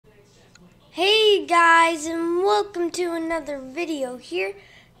Hey guys, and welcome to another video here.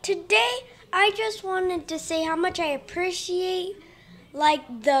 Today I just wanted to say how much I appreciate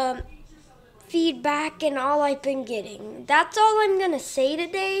the feedback and all I've been getting. That's all I'm gonna say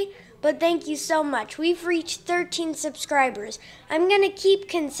today, but thank you so much. We've reached 13 subscribers. I'm gonna keep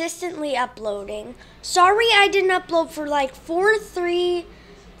consistently uploading. Sorry I didn't upload for like 3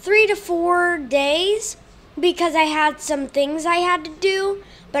 to 4 days because I had some things I had to do,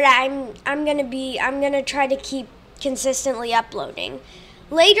 but I'm gonna try to keep consistently uploading.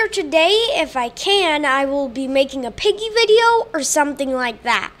 Later today, if I can, I will be making a piggy video or something like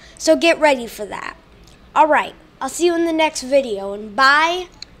that. So get ready for that. Alright, I'll see you in the next video, and bye.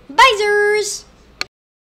 Bye-zers!